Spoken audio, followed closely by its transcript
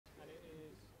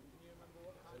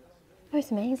Oh,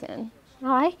 it's amazing.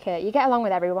 I like it. You get along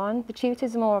with everyone. The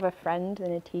tutor's more of a friend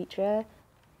than a teacher.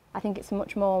 I think it's a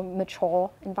much more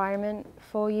mature environment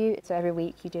for you. So every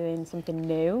week you're doing something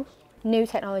new. New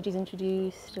technologies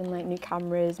introduced and like new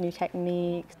cameras, new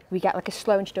techniques. We get like a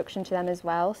slow introduction to them as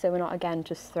well. So we're not again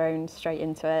just thrown straight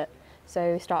into it.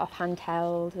 So we start off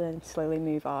handheld and slowly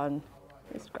move on.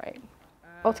 It's great.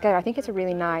 Altogether, I think it's a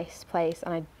really nice place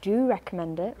and I do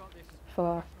recommend it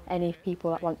for any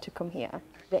people that want to come here.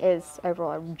 It is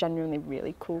overall a genuinely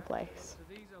really cool place. So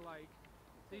these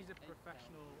are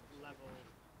professional